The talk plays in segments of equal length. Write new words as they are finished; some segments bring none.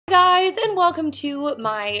guys, and welcome to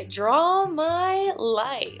my Draw My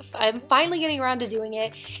Life. I'm finally getting around to doing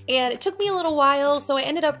it, and it took me a little while, so I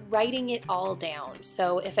ended up writing it all down.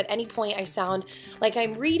 So if at any point I sound like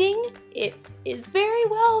I'm reading, it is very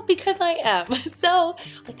well because I am. So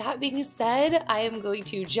with that being said, I am going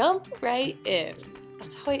to jump right in.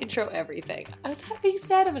 That's how I intro everything. With that being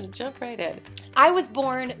said, I'm going to jump right in. I was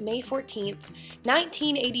born May 14th,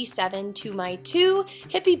 1987 to my two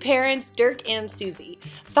hippie parents, Dirk and Susie.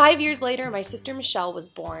 5 years later, my sister Michelle was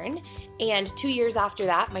born, and 2 years after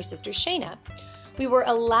that, my sister Shayna. We were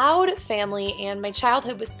a loud family, and my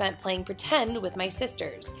childhood was spent playing pretend with my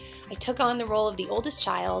sisters. I took on the role of the oldest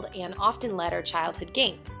child and often led our childhood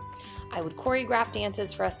games. I would choreograph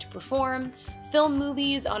dances for us to perform, film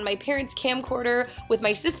movies on my parents' camcorder with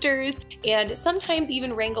my sisters, and sometimes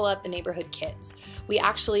even wrangle up the neighborhood kids. We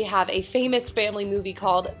actually have a famous family movie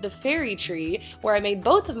called The Fairy Tree, where I made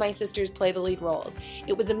both of my sisters play the lead roles.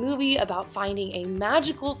 It was a movie about finding a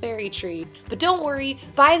magical fairy tree, but don't worry,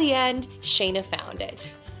 by the end, Shayna found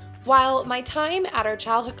it. While my time at our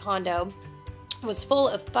childhood condo was full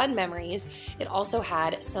of fun memories, it also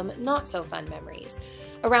had some not so fun memories.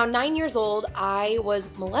 Around 9 years old, I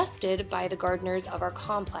was molested by the gardeners of our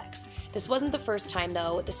complex. This wasn't the first time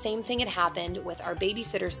though. The same thing had happened with our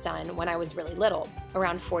babysitter's son when I was really little,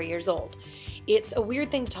 around 4 years old. It's a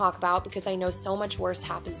weird thing to talk about because I know so much worse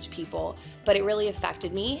happens to people, but it really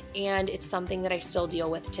affected me, and it's something that I still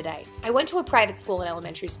deal with today. I went to a private school in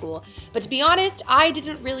elementary school, but to be honest, I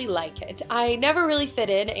didn't really like it. I never really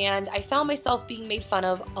fit in, and I found myself being made fun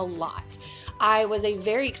of a lot. I was a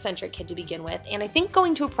very eccentric kid to begin with, and I think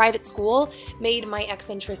going to a private school made my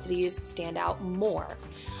eccentricities stand out more.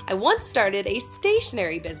 I once started a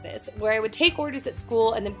stationery business where I would take orders at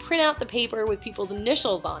school and then print out the paper with people's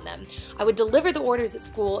initials on them. I would deliver the orders at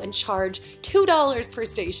school and charge $2 per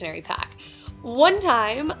stationery pack. One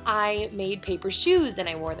time, I made paper shoes and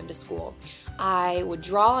I wore them to school. I would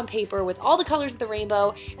draw on paper with all the colors of the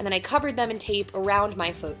rainbow, and then I covered them in tape around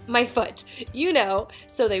my foot, you know,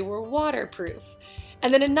 so they were waterproof.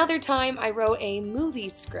 And then another time I wrote a movie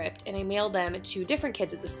script and I mailed them to different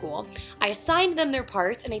kids at the school. I assigned them their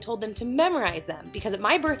parts and I told them to memorize them because at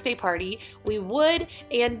my birthday party, we would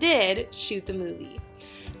and did shoot the movie.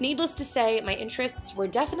 Needless to say, my interests were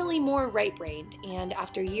definitely more right-brained, and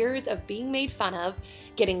after years of being made fun of,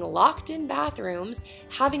 getting locked in bathrooms,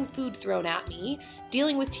 having food thrown at me,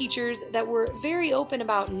 dealing with teachers that were very open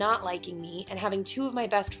about not liking me, and having two of my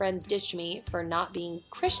best friends ditch me for not being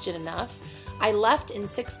Christian enough, I left in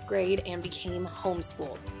 6th grade and became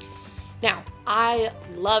homeschooled. Now, I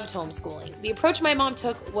loved homeschooling. The approach my mom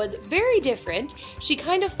took was very different. She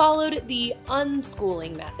kind of followed the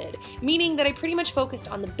unschooling method, meaning that I pretty much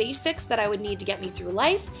focused on the basics that I would need to get me through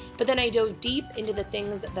life, but then I dove deep into the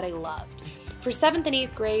things that I loved. For 7th and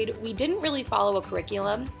 8th grade, we didn't really follow a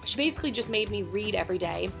curriculum. She basically just made me read every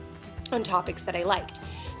day on topics that I liked.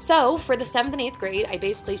 So for the 7th and 8th grade, I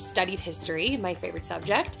basically studied history, my favorite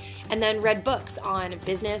subject, and then read books on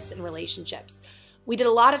business and relationships. We did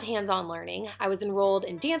a lot of hands-on learning. I was enrolled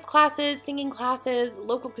in dance classes, singing classes,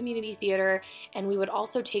 local community theater, and we would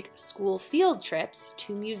also take school field trips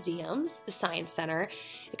to museums, the science center,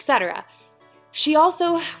 etc. She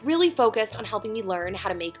also really focused on helping me learn how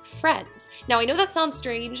to make friends. Now, I know that sounds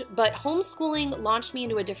strange, but homeschooling launched me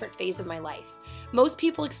into a different phase of my life. Most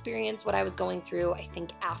people experience what I was going through, I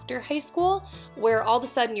think, after high school, where all of a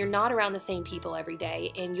sudden you're not around the same people every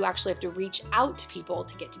day and you actually have to reach out to people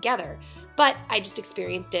to get together. But I just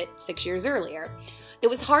experienced it 6 years earlier. It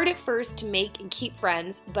was hard at first to make and keep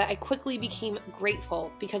friends, but I quickly became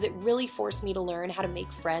grateful because it really forced me to learn how to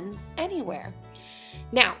make friends anywhere.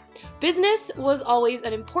 Now, business was always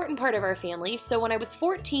an important part of our family, so when I was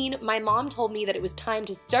 14, my mom told me that it was time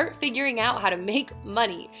to start figuring out how to make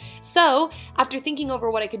money. So, after thinking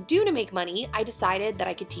over what I could do to make money, I decided that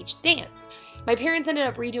I could teach dance. My parents ended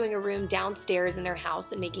up redoing a room downstairs in their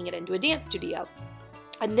house and making it into a dance studio.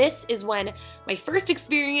 And this is when my first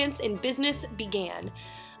experience in business began.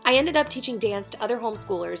 I ended up teaching dance to other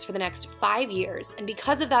homeschoolers for the next 5 years, and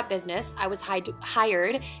because of that business, I was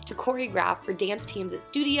hired to choreograph for dance teams at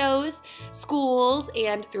studios, schools,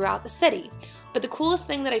 and throughout the city. But the coolest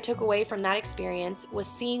thing that I took away from that experience was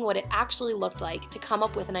seeing what it actually looked like to come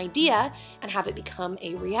up with an idea and have it become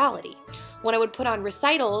a reality. When I would put on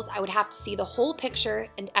recitals, I would have to see the whole picture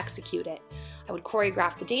and execute it. I would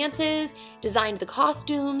choreograph the dances, designed the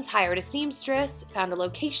costumes, hired a seamstress, found a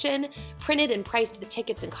location, printed and priced the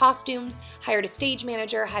tickets and costumes, hired a stage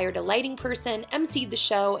manager, hired a lighting person, emceed the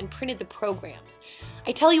show, and printed the programs.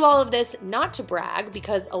 I tell you all of this not to brag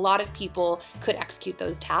because a lot of people could execute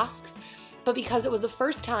those tasks. but because it was the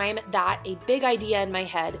first time that a big idea in my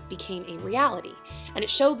head became a reality. And it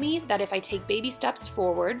showed me that if I take baby steps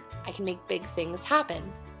forward, I can make big things happen.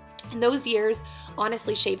 And those years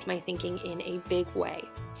honestly shaped my thinking in a big way.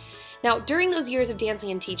 Now, during those years of dancing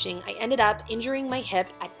and teaching, I ended up injuring my hip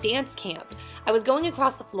at dance camp. I was going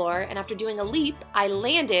across the floor, and after doing a leap, I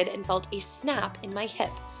landed and felt a snap in my hip.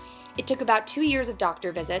 It took about 2 years of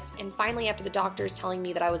doctor visits, and finally, after the doctors telling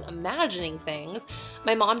me that I was imagining things,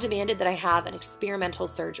 my mom demanded that I have an experimental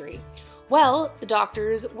surgery. Well, the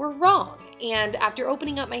doctors were wrong, and after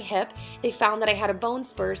opening up my hip, they found that I had a bone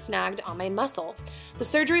spur snagged on my muscle. The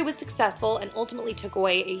surgery was successful and ultimately took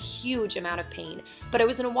away a huge amount of pain, but I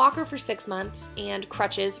was in a walker for 6 months and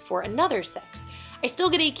crutches for another 6. I still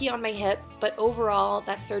get achy on my hip, but overall,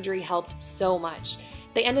 that surgery helped so much.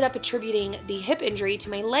 They ended up attributing the hip injury to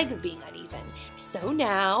my legs being uneven, so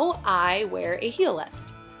now I wear a heel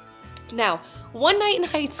lift. Now, one night in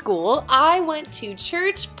high school, I went to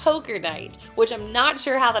church poker night, which I'm not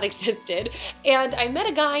sure how that existed, and I met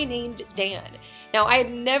a guy named Dan. Now, I had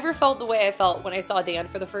never felt the way I felt when I saw Dan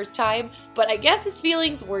for the first time, but I guess his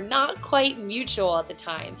feelings were not quite mutual at the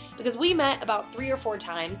time, because we met about 3 or 4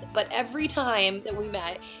 times, but every time that we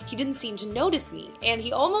met, he didn't seem to notice me, and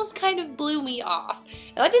he almost kind of blew me off.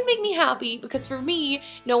 Now, that didn't make me happy, because for me,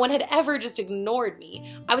 no one had ever just ignored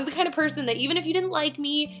me. I was the kind of person that even if you didn't like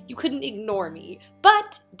me, you couldn't ignore me,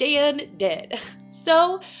 but Dan did.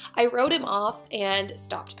 So I wrote him off and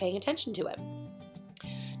stopped paying attention to him.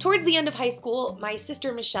 Towards the end of high school, my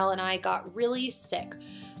sister Michelle and I got really sick.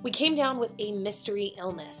 We came down with a mystery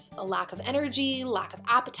illness. A lack of energy, lack of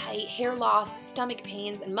appetite, hair loss, stomach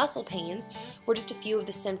pains, and muscle pains were just a few of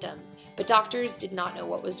the symptoms, but doctors did not know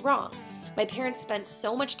what was wrong. My parents spent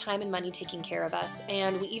so much time and money taking care of us,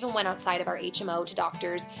 and we even went outside of our HMO to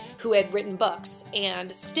doctors who had written books,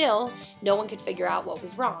 and still, no one could figure out what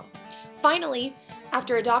was wrong. Finally,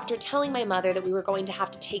 after a doctor telling my mother that we were going to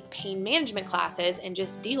have to take pain management classes and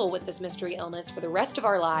just deal with this mystery illness for the rest of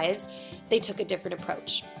our lives, they took a different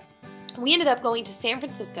approach. We ended up going to San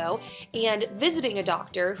Francisco and visiting a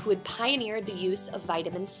doctor who had pioneered the use of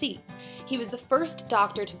vitamin C. He was the first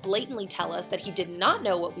doctor to blatantly tell us that he did not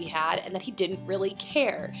know what we had and that he didn't really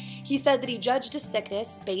care. He said that he judged a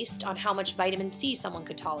sickness based on how much vitamin C someone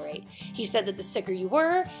could tolerate. He said that the sicker you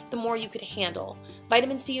were, the more you could handle.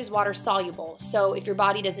 Vitamin C is water soluble, so if your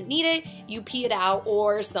body doesn't need it, you pee it out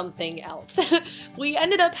or something else. We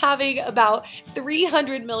ended up having about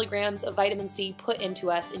 300 milligrams of vitamin C put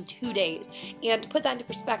into us in 2 days. And to put that into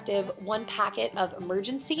perspective, 1 packet of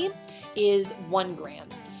Emergency is 1 gram.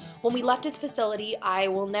 When we left his facility, I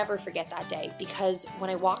will never forget that day because when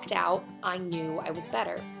I walked out, I knew I was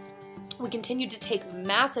better. We continued to take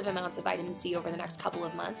massive amounts of vitamin C over the next couple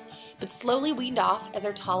of months, but slowly weaned off as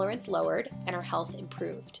our tolerance lowered and our health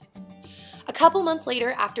improved. A couple months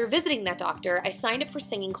later, after visiting that doctor, I signed up for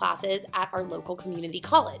singing classes at our local community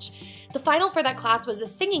college. The final for that class was a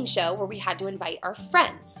singing show where we had to invite our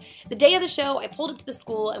friends. The day of the show, I pulled up to the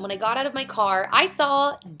school, and when I got out of my car, I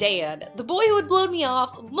saw Dan, the boy who had blown me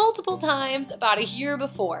off multiple times about a year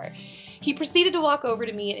before. He proceeded to walk over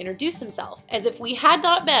to me and introduce himself, as if we had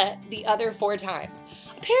not met the other 4 times.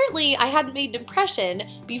 Apparently, I hadn't made an impression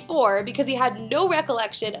before because he had no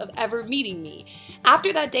recollection of ever meeting me.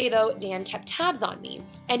 After that day, though, Dan kept tabs on me,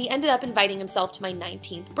 and he ended up inviting himself to my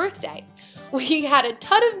 19th birthday. We had a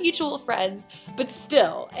ton of mutual friends, but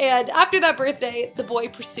still, and after that birthday, the boy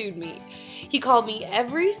pursued me. He called me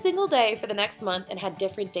every single day for the next month and had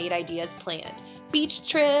different date ideas planned. Beach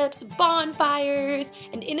trips, bonfires,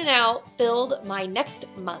 and in and out filled my next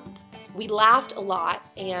month. We laughed a lot,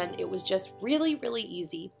 and it was just really, really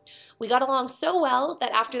easy. We got along so well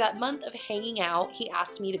that after that month of hanging out, he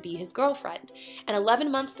asked me to be his girlfriend. And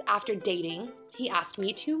 11 months after dating, he asked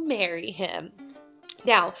me to marry him.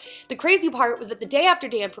 Now, the crazy part was that the day after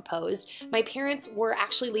Dan proposed, my parents were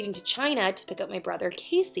actually leaving to China to pick up my brother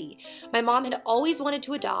Casey. My mom had always wanted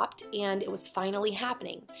to adopt, and it was finally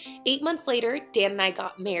happening. 8 months later, Dan and I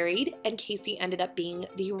got married, and Casey ended up being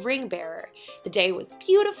the ring bearer. The day was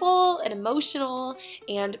beautiful and emotional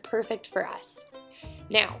and perfect for us.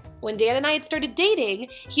 Now, when Dan and I had started dating,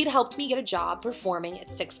 he had helped me get a job performing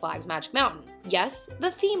at Six Flags Magic Mountain. Yes,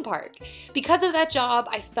 the theme park. Because of that job,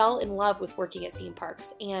 I fell in love with working at theme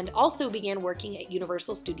parks and also began working at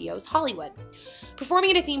Universal Studios Hollywood.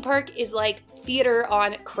 Performing at a theme park is like theater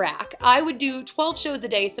on crack. I would do 12 shows a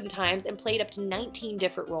day sometimes and played up to 19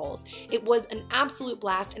 different roles. It was an absolute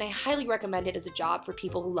blast, and I highly recommend it as a job for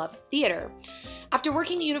people who love theater. After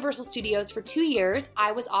working at Universal Studios for 2 years,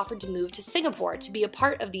 I was offered to move to Singapore to be a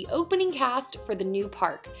part of the opening cast for the new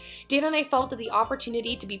park. Dan and I felt that the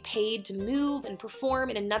opportunity to be paid to move and perform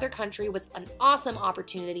in another country was an awesome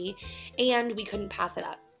opportunity, and we couldn't pass it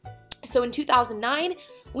up. So in 2009,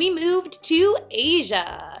 we moved to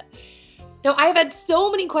Asia. Now, I've had so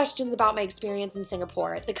many questions about my experience in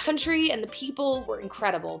Singapore. The country and the people were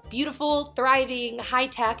incredible. Beautiful, thriving,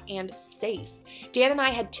 high-tech, and safe. Dan and I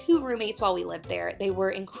had 2 roommates while we lived there. They were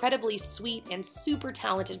incredibly sweet and super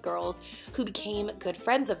talented girls who became good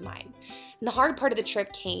friends of mine. And the hard part of the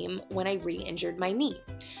trip came when I re-injured my knee.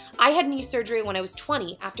 I had knee surgery when I was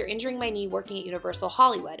 20 after injuring my knee working at Universal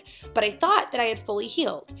Hollywood, but I thought that I had fully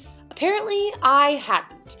healed. Apparently, I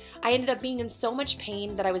hadn't. I ended up being in so much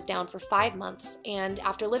pain that I was down for 5 months, and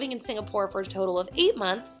after living in Singapore for a total of 8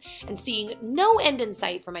 months and seeing no end in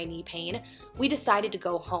sight for my knee pain, we decided to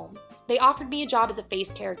go home. They offered me a job as a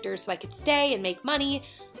face character so I could stay and make money,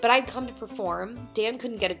 but I'd come to perform, Dan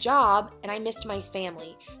couldn't get a job, and I missed my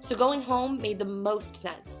family, so going home made the most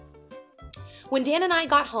sense. When Dan and I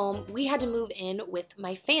got home, we had to move in with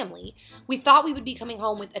my family. We thought we would be coming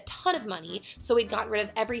home with a ton of money, so we'd got rid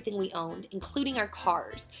of everything we owned, including our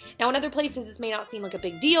cars. Now, in other places, this may not seem like a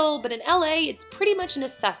big deal, but in LA, it's pretty much a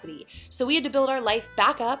necessity, so we had to build our life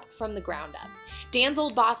back up from the ground up. Dan's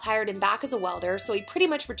old boss hired him back as a welder, so he pretty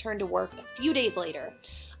much returned to work a few days later.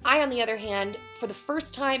 I, on the other hand, for the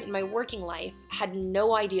first time in my working life, had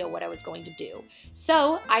no idea what I was going to do.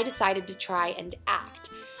 So I decided to try and act.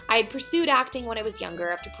 I had pursued acting when I was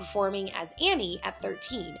younger after performing as Annie at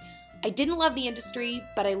 13. I didn't love the industry,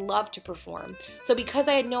 but I loved to perform. So because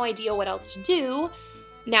I had no idea what else to do,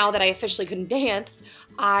 now that I officially couldn't dance,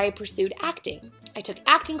 I pursued acting. I took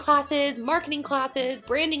acting classes, marketing classes,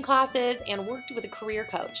 branding classes, and worked with a career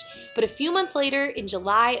coach. But a few months later, in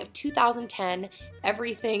July of 2010,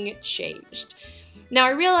 everything changed. Now,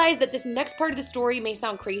 I realize that this next part of the story may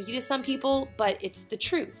sound crazy to some people, but it's the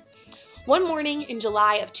truth. One morning in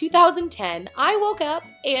July of 2010, I woke up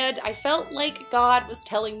and I felt like God was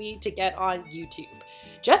telling me to get on YouTube.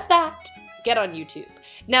 Just that, get on YouTube.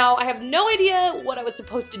 Now, I have no idea what I was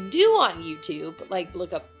supposed to do on YouTube, like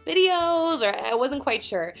look up videos, or I wasn't quite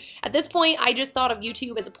sure. At this point, I just thought of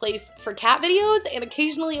YouTube as a place for cat videos and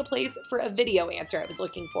occasionally a place for a video answer I was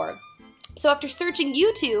looking for. So after searching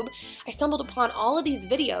YouTube, I stumbled upon all of these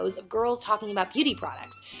videos of girls talking about beauty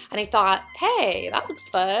products. And I thought, hey, that looks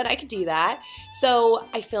fun, I could do that. So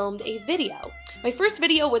I filmed a video. My first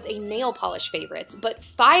video was a nail polish favorites, but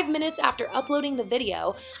 5 minutes after uploading the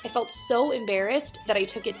video, I felt so embarrassed that I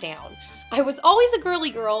took it down. I was always a girly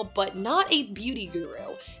girl, but not a beauty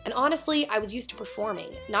guru. And honestly, I was used to performing,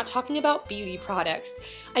 not talking about beauty products.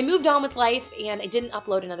 I moved on with life and I didn't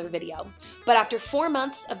upload another video. But after 4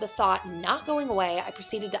 months of the thought not going away, I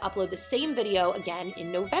proceeded to upload the same video again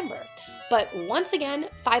in November. But once again,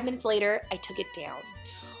 5 minutes later, I took it down.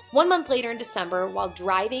 1 month later in December, while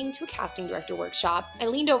driving to a casting director workshop, I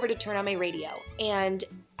leaned over to turn on my radio, and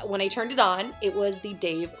when I turned it on, it was the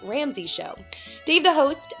Dave Ramsey Show. Dave, the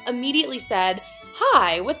host, immediately said,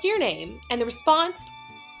 "Hi, what's your name?" And the response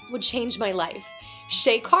would change my life.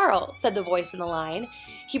 "Shay Carl," said the voice in the line.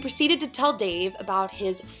 He proceeded to tell Dave about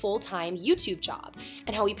his full-time YouTube job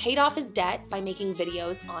and how he paid off his debt by making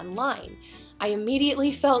videos online. I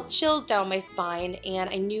immediately felt chills down my spine, and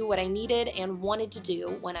I knew what I needed and wanted to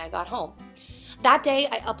do when I got home. That day,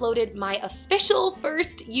 I uploaded my official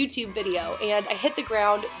first YouTube video, and I hit the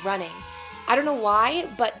ground running. I don't know why,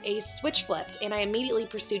 but a switch flipped, and I immediately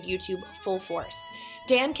pursued YouTube full force.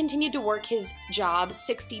 Dan continued to work his job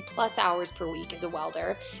 60+ hours per week as a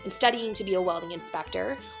welder and studying to be a welding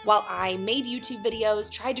inspector, while I made YouTube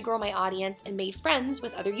videos, tried to grow my audience, and made friends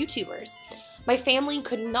with other YouTubers. My family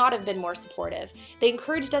could not have been more supportive. They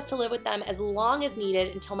encouraged us to live with them as long as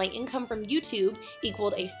needed until my income from YouTube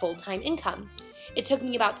equaled a full-time income. It took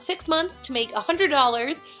me about 6 months to make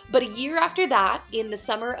 $100, but a year after that, in the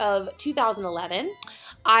summer of 2011,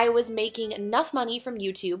 I was making enough money from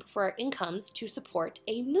YouTube for our incomes to support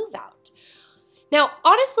a move out. Now,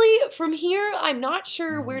 honestly, from here, I'm not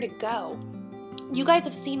sure where to go. You guys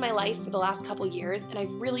have seen my life for the last couple years, and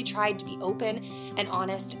I've really tried to be open and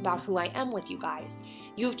honest about who I am with you guys.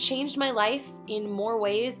 You have changed my life in more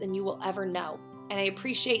ways than you will ever know, and I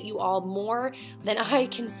appreciate you all more than I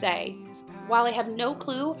can say. While I have no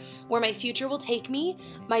clue where my future will take me,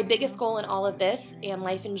 my biggest goal in all of this, and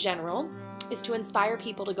life in general, is to inspire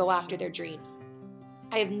people to go after their dreams.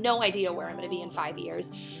 I have no idea where I'm going to be in 5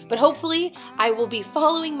 years, but hopefully I will be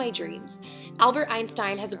following my dreams. Albert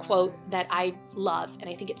Einstein has a quote that I love, and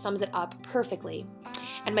I think it sums it up perfectly.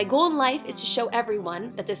 And my goal in life is to show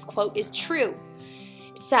everyone that this quote is true.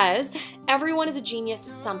 It says, "Everyone is a genius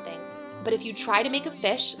at something. But if you try to make a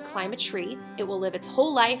fish climb a tree, it will live its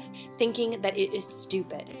whole life thinking that it is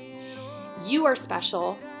stupid. You are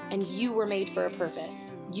special, and you were made for a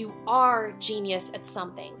purpose. You are genius at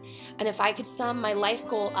something. And if I could sum my life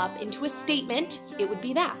goal up into a statement, it would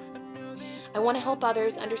be that. I want to help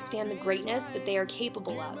others understand the greatness that they are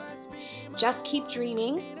capable of. Just keep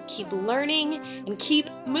dreaming, keep learning, and keep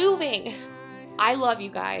moving. I love you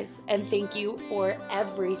guys, and thank you for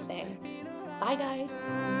everything. Bye, guys.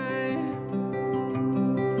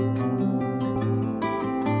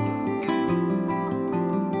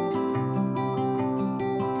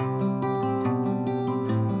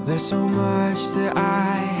 There's so much that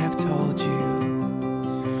I have told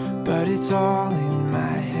you, but it's all in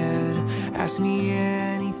my head. Ask me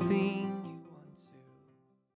any